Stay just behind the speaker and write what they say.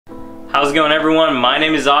How's it going, everyone? My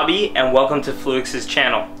name is Abi and welcome to FLUIX's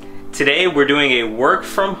channel. Today we're doing a work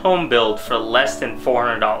from home build for less than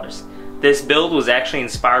 $400. This build was actually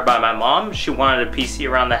inspired by my mom. She wanted a PC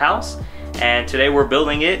around the house and today we're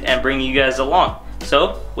building it and bringing you guys along.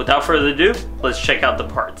 So without further ado, let's check out the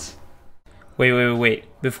parts. Wait.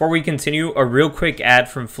 Before we continue, a real quick ad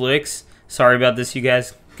from FLUIX. Sorry about this, you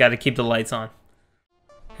guys. Gotta keep the lights on.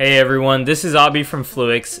 Hey everyone, this is Abi from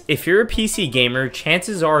FLUIX. If you're a PC gamer,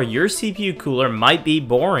 chances are your CPU cooler might be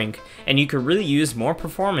boring and you could really use more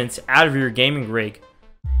performance out of your gaming rig.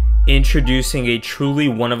 Introducing a truly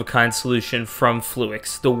one-of-a-kind solution from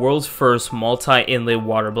FLUIX, the world's first multi-inlet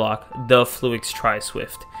water block, the FLUIX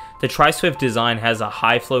Tri-Swift. The Tri-Swift design has a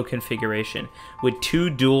high flow configuration with two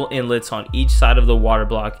dual inlets on each side of the water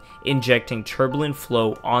block, injecting turbulent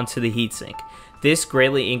flow onto the heatsink. This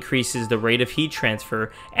greatly increases the rate of heat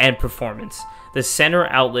transfer and performance. The center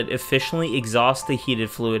outlet efficiently exhausts the heated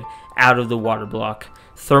fluid out of the water block.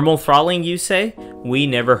 Thermal throttling, you say? We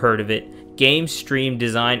never heard of it. Game, stream,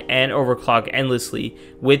 design, and overclock endlessly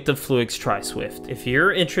with the FLUIX Tri-Swift. If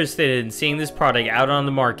you're interested in seeing this product out on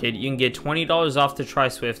the market, you can get $20 off the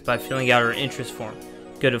Tri-Swift by filling out our interest form.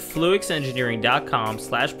 Go to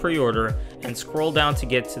fluixengineering.com/preorder and scroll down to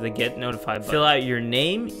get to the Get Notified button. Fill out your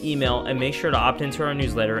name, email, and make sure to opt into our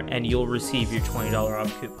newsletter and you'll receive your $20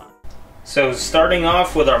 off coupon. So starting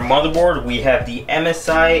off with our motherboard, we have the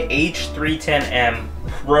MSI H310M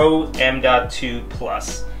Pro M.2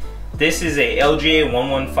 Plus. This is a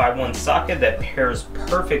LGA1151 socket that pairs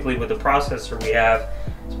perfectly with the processor we have.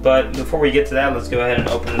 But before we get to that, let's go ahead and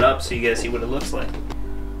open it up so you guys see what it looks like.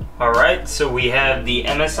 Alright, so we have the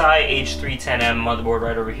MSI H310M motherboard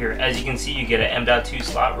right over here. As you can see, you get an M.2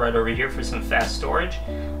 slot right over here for some fast storage.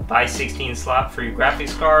 By 16 slot for your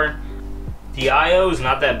graphics card. The I/O is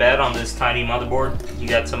not that bad on this tiny motherboard. You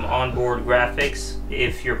got some onboard graphics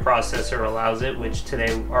if your processor allows it, which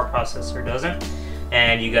today our processor doesn't.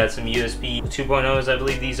 And you got some USB 2.0s, I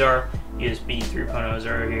believe these are. USB 3.0s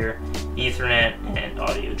are over here. Ethernet and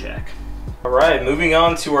audio jack. Alright, moving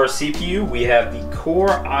on to our CPU, we have the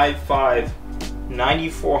Core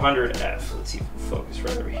i5-9400F. Let's see if we focus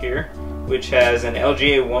right over here, which has an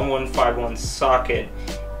LGA1151 socket.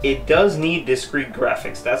 It does need discrete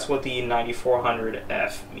graphics. That's what the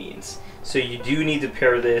 9400F means. So you do need to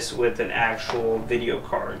pair this with an actual video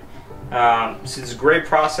card. So it's a great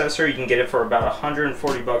processor. You can get it for about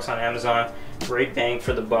 140 bucks on Amazon. Great bang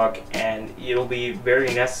for the buck, and it'll be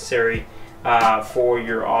very necessary for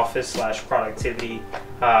your office / productivity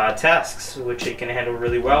tasks, which it can handle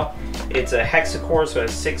really well. It's a hexa-core, so it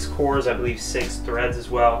has 6 cores, I believe 6 threads as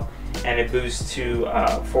well, and it boosts to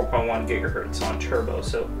 4.1 gigahertz on turbo,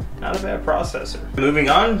 so not a bad processor. Moving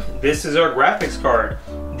on, this is our graphics card,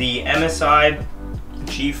 the MSI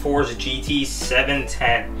GeForce GT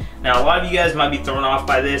 710. Now a lot of you guys might be thrown off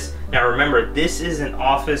by this. Now remember, this is an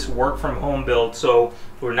office work from home build, so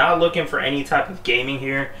we're not looking for any type of gaming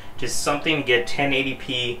here, just something to get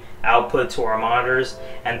 1080p output to our monitors,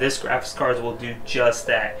 and this graphics card will do just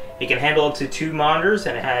that. It can handle up to 2 monitors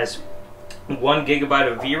and it has 1 gigabyte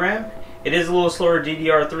of VRAM. It is a little slower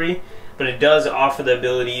DDR3, but it does offer the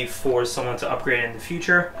ability for someone to upgrade in the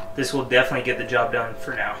future. This will definitely get the job done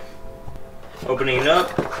for now. Opening it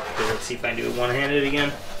up, let's see if I can do it one-handed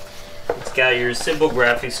again. It's got your simple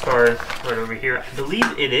graphics card right over here. I believe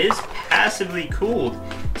it is passively cooled,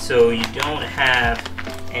 so you don't have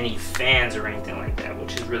any fans or anything like that,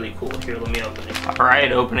 which is really cool. Here, let me open it.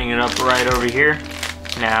 Alright, opening it up right over here.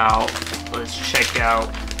 Now, let's check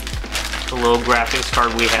out the little graphics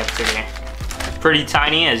card we have today. It's pretty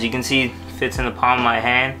tiny, as you can see, fits in the palm of my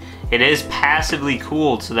hand. It is passively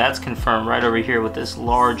cooled, so that's confirmed right over here with this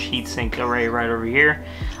large heatsink array right over here.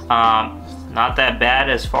 Not that bad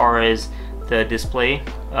as far as the display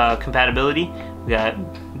compatibility. We got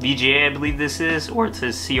VGA, I believe this is, or it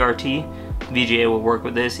says CRT. VGA will work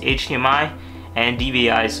with this, HDMI and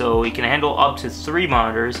DVI, so we can handle up to 3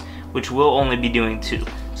 monitors, which will only be doing 2.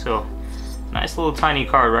 So nice little tiny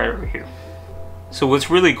card right over here. So what's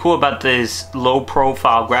really cool about this low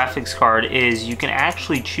profile graphics card is you can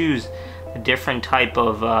actually choose a different type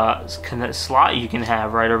of slot you can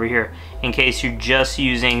have right over here in case you're just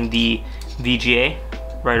using the VGA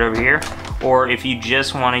right over here, or if you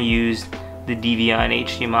just want to use the DVI and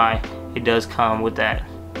HDMI, it does come with that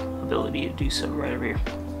ability to do so right over here.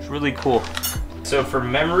 It's really cool. So for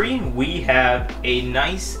memory, we have a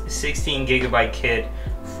nice 16 gigabyte kit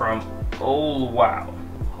from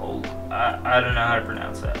I don't know how to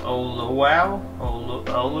pronounce that. Olu.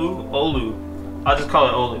 I'll just call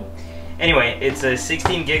it Olu. Anyway, it's a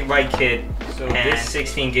 16 gigabyte kit. So this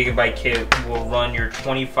 16 gigabyte kit will run your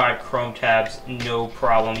 25 Chrome tabs, no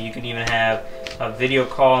problem. You can even have a video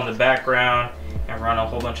call in the background and run a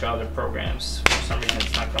whole bunch of other programs. For some reason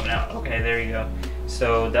it's not coming out. Okay, there you go.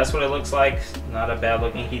 So that's what it looks like. Not a bad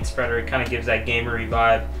looking heat spreader. It kind of gives that gamery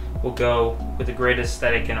vibe. We'll go with the great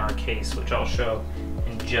aesthetic in our case, which I'll show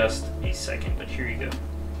in just a second, but here you go.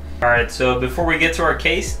 Alright, so before we get to our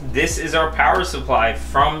case, this is our power supply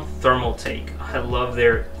from Thermaltake. I love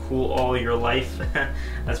their cool all your life.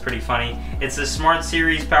 That's pretty funny. It's a Smart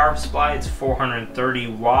Series power supply. It's 430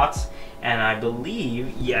 watts, and I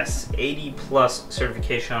believe, yes, 80 plus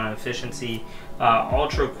certification on efficiency.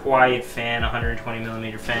 Ultra quiet fan, 120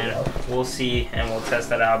 millimeter fan. We'll see and we'll test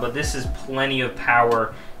that out, but this is plenty of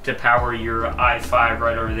power to power your i5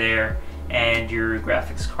 right over there and your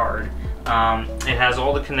graphics card. It has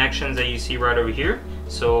all the connections that you see right over here,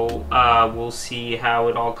 so we'll see how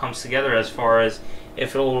it all comes together as far as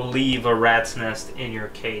if it will leave a rat's nest in your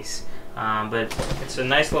case. But it's a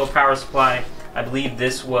nice little power supply. I believe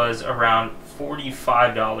this was around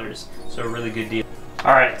 $45, so a really good deal.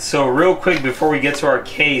 Alright, so real quick before we get to our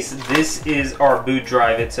case, this is our boot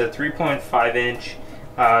drive. It's a 3.5 inch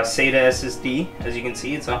SATA SSD. As you can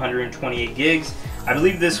see, it's 128 gigs. I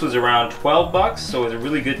believe this was around 12 bucks, so it's a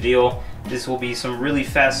really good deal. This will be some really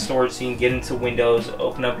fast storage, so you can get into Windows,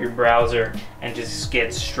 open up your browser, and just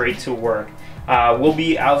get straight to work. We'll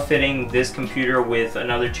be outfitting this computer with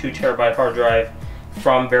another 2 terabyte hard drive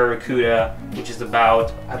from Barracuda, which is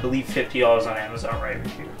about, I believe, $50 on Amazon right over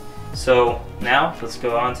here. So now let's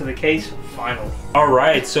go on to the case finally.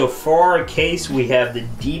 Alright, so for our case we have the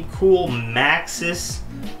Deepcool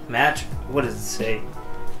what does it say?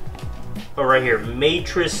 Oh, right here,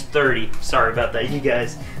 Matrix 30. Sorry about that, you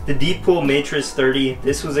guys. The Deepcool Matrix 30.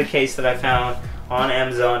 This was a case that I found on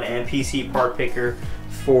Amazon and PC Part Picker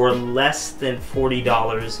for less than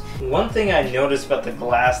 $40. One thing I noticed about the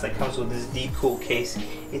glass that comes with this Deepcool case,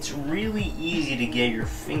 it's really easy to get your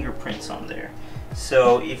fingerprints on there.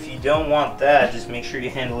 So if you don't want that, just make sure you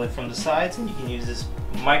handle it from the sides, and you can use this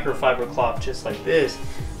microfiber cloth just like this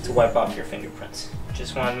to wipe off your fingerprints.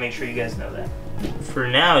 Just wanted to make sure you guys know that. For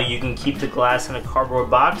now, you can keep the glass in a cardboard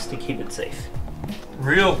box to keep it safe.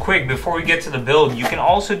 Real quick, before we get to the build, you can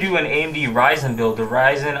also do an AMD Ryzen build. The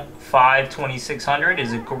Ryzen 5 2600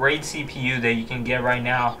 is a great CPU that you can get right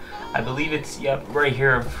now. I believe it's, yep, right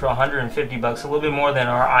here for 150 bucks, a little bit more than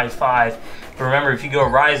our i5. But remember, if you go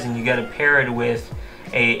Ryzen, you got to pair it with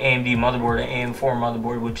a AMD motherboard, an AM4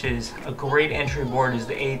 motherboard, which is a great entry board, is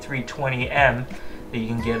the A320M that you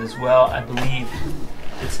can get as well. I believe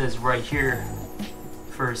it says right here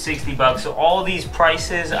for 60 bucks. So all these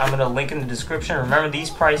prices I'm going to link in the description. Remember, these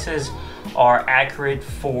prices are accurate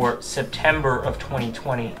for September of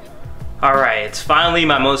 2020. Alright, it's finally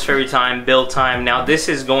my most favorite time, build time. Now this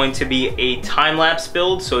is going to be a time-lapse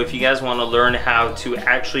build, so if you guys want to learn how to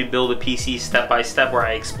actually build a PC step by step where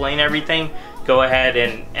I explain everything, go ahead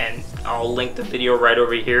and I'll link the video right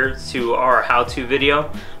over here to our how-to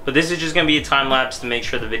video. But this is just going to be a time-lapse to make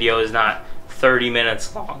sure the video is not 30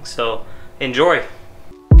 minutes long, so enjoy.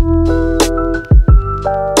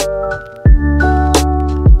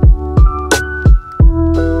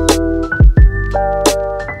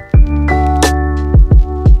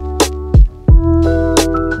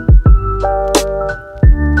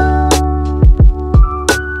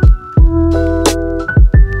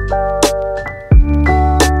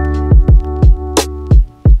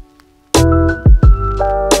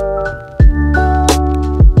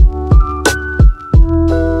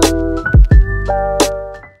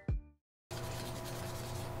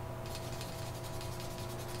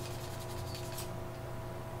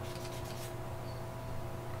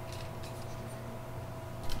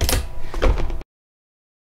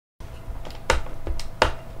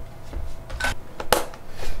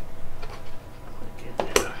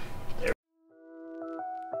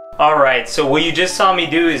 Alright, so what you just saw me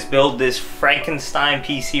do is build this Frankenstein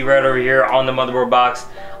PC right over here on the motherboard box.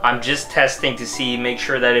 I'm just testing to see, make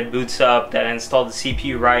sure that it boots up, that I installed the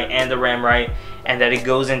CPU right and the RAM right, and that it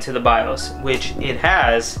goes into the BIOS, which it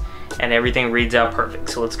has, and everything reads out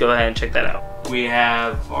perfect. So let's go ahead and check that out. We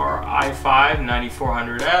have our i5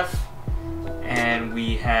 9400F, and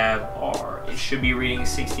we have our, it should be reading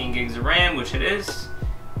 16 gigs of RAM, which it is.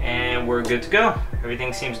 And we're good to go.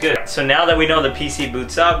 Everything seems good. So now that we know the PC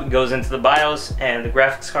boots up, goes into the BIOS, and the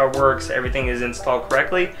graphics card works, everything is installed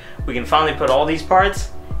correctly, we can finally put all these parts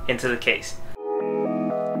into the case.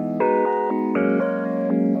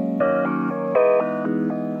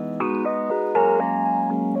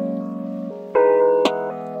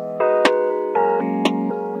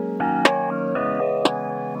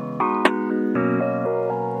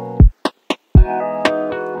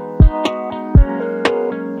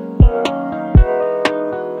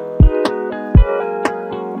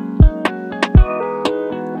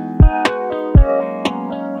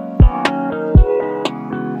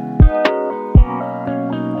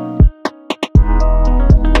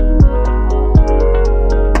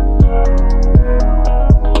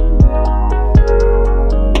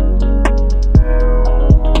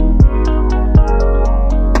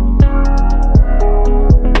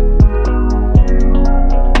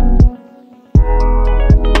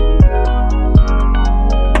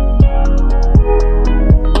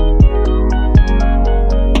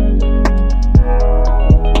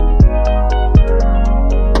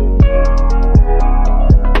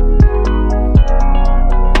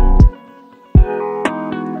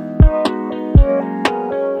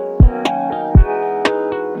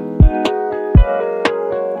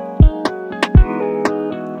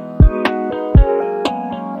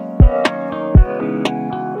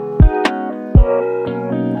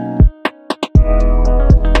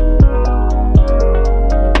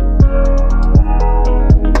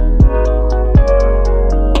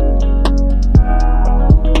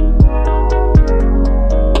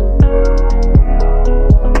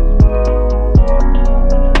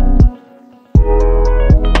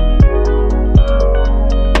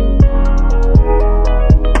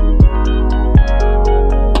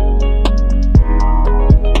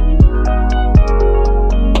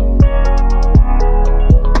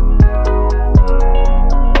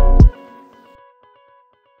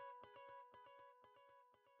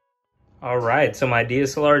 All right, so my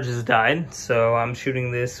DSLR just died, so I'm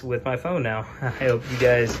shooting this with my phone now. I hope you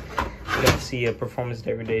guys don't see a performance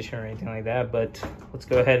degradation or anything like that, but let's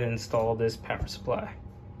go ahead and install this power supply.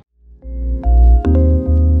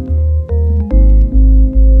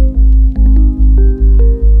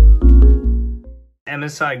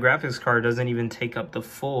 MSI graphics card doesn't even take up the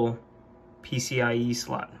full PCIe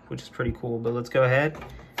slot, which is pretty cool, but let's go ahead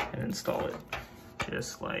and install it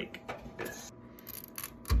just like this.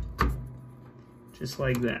 Just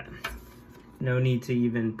like that. No need to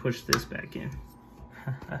even push this back in.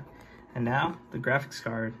 And now the graphics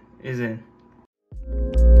card is in.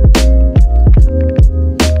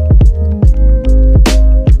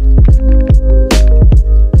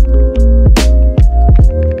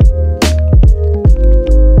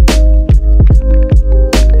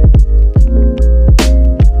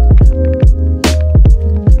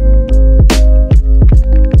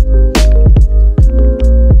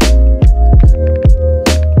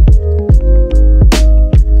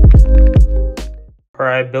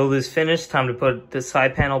 Alright, build is finished. Time to put the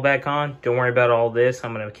side panel back on. Don't worry about all this.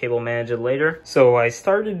 I'm going to cable manage it later. So I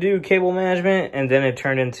started to do cable management and then it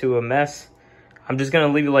turned into a mess. I'm just going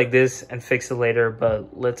to leave it like this and fix it later,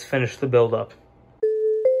 but let's finish the build up.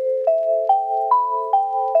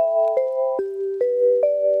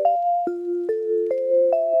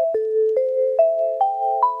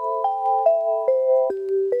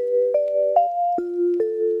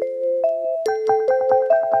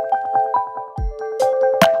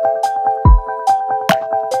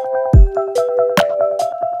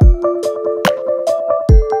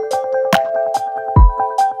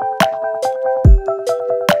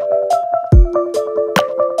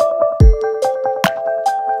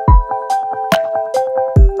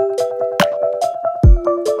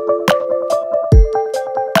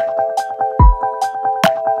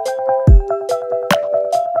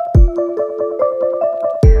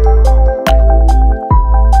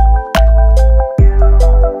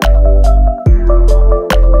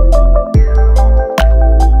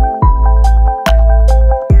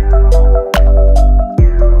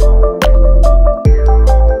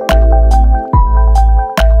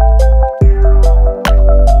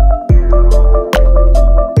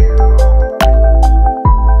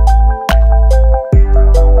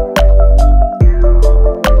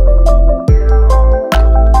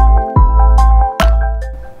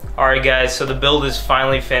 Alright guys, so the build is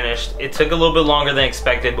finally finished. It took a little bit longer than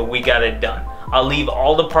expected, but we got it done. I'll leave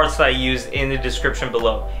all the parts that I used in the description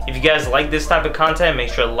below. If you guys like this type of content,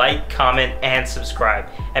 make sure to like, comment, and subscribe.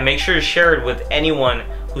 And make sure to share it with anyone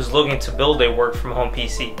who's looking to build a work from home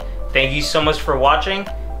PC. Thank you so much for watching,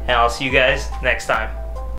 and I'll see you guys next time.